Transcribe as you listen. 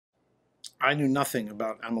I knew nothing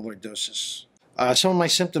about amyloidosis. Some of my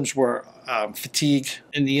symptoms were fatigue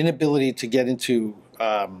and the inability to get into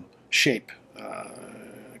shape,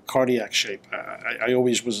 cardiac shape. I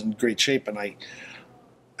always was in great shape, and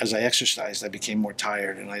as I exercised, I became more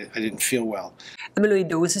tired and I didn't feel well.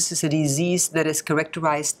 Amyloidosis is a disease that is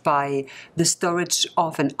characterized by the storage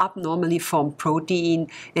of an abnormally formed protein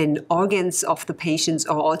in organs of the patients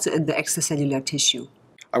or also in the extracellular tissue.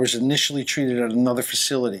 I was initially treated at another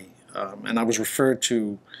facility, and I was referred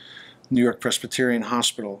to NewYork-Presbyterian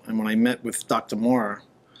Hospital. And when I met with Dr. Moore,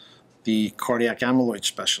 the cardiac amyloid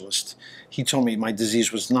specialist, he told me my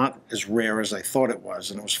disease was not as rare as I thought it was,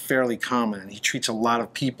 and it was fairly common, and he treats a lot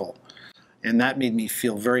of people. And that made me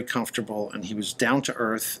feel very comfortable, and he was down to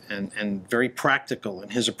earth and very practical in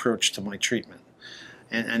his approach to my treatment.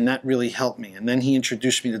 And that really helped me. And then he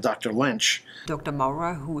introduced me to Dr. Lentzsch. Dr.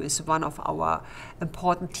 Maurer, who is one of our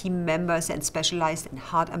important team members and specialized in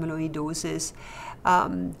heart amyloidosis,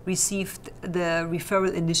 received the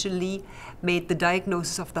referral initially, made the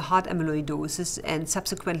diagnosis of the heart amyloidosis, and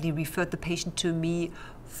subsequently referred the patient to me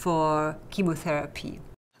for chemotherapy.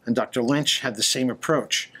 And Dr. Lentzsch had the same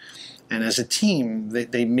approach. And as a team,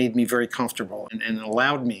 they made me very comfortable and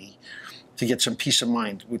allowed me to get some peace of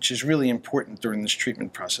mind, which is really important during this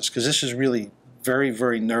treatment process, because this is really very,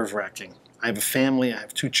 very nerve-wracking. I have a family, I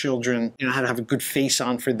have 2 children, I had to have a good face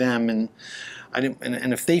on for them, and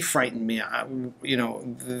if they frightened me,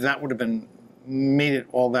 that would have made it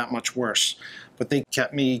all that much worse. But they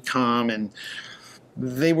kept me calm, and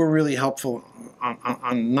they were really helpful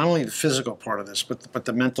on not only the physical part of this, but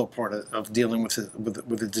the mental part of dealing with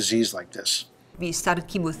a disease like this. We started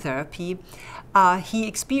chemotherapy. He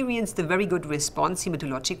experienced a very good response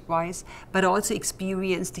hematologic-wise, but also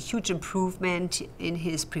experienced a huge improvement in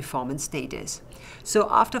his performance status. So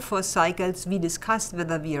after 4 cycles, we discussed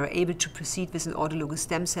whether we are able to proceed with an autologous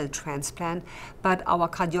stem cell transplant, but our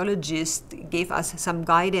cardiologist gave us some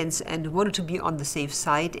guidance and wanted to be on the safe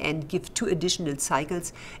side and give 2 additional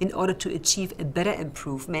cycles in order to achieve a better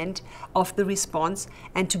improvement of the response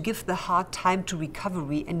and to give the heart time to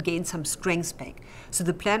recovery and gain some strength back. So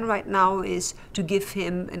the plan right now is to give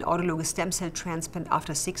him an autologous stem cell transplant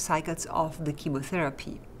after 6 cycles of the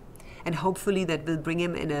chemotherapy. And hopefully that will bring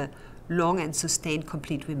him in a long and sustained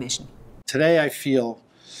complete remission. Today I feel,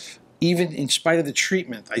 even in spite of the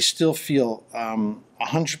treatment, I still feel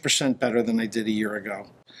 100% better than I did a year ago.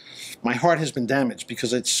 My heart has been damaged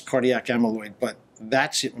because it's cardiac amyloid, but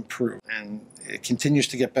that's improved and it continues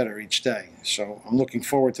to get better each day. So I'm looking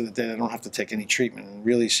forward to the day that I don't have to take any treatment and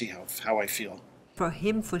really see how I feel. For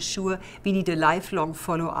him, for sure, we need a lifelong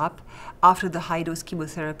follow-up after the high-dose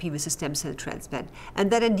chemotherapy with a stem cell transplant.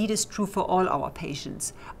 And that indeed is true for all our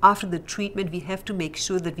patients. After the treatment, we have to make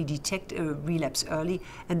sure that we detect a relapse early,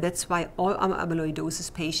 and that's why all our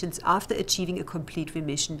amyloidosis patients, after achieving a complete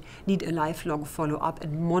remission, need a lifelong follow-up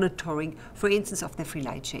and monitoring, for instance, of their free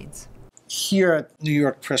light chains. Here at New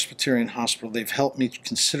York Presbyterian Hospital, they've helped me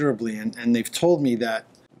considerably, and they've told me that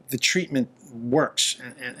the treatment works,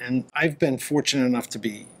 and I've been fortunate enough to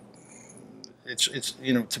be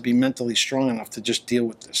to be mentally strong enough to just deal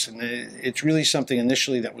with this. And it's really something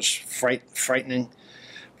initially that was frightening,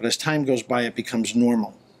 but as time goes by, it becomes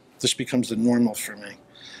normal. This becomes the normal for me,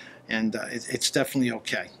 and it's definitely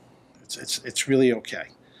okay. It's really okay.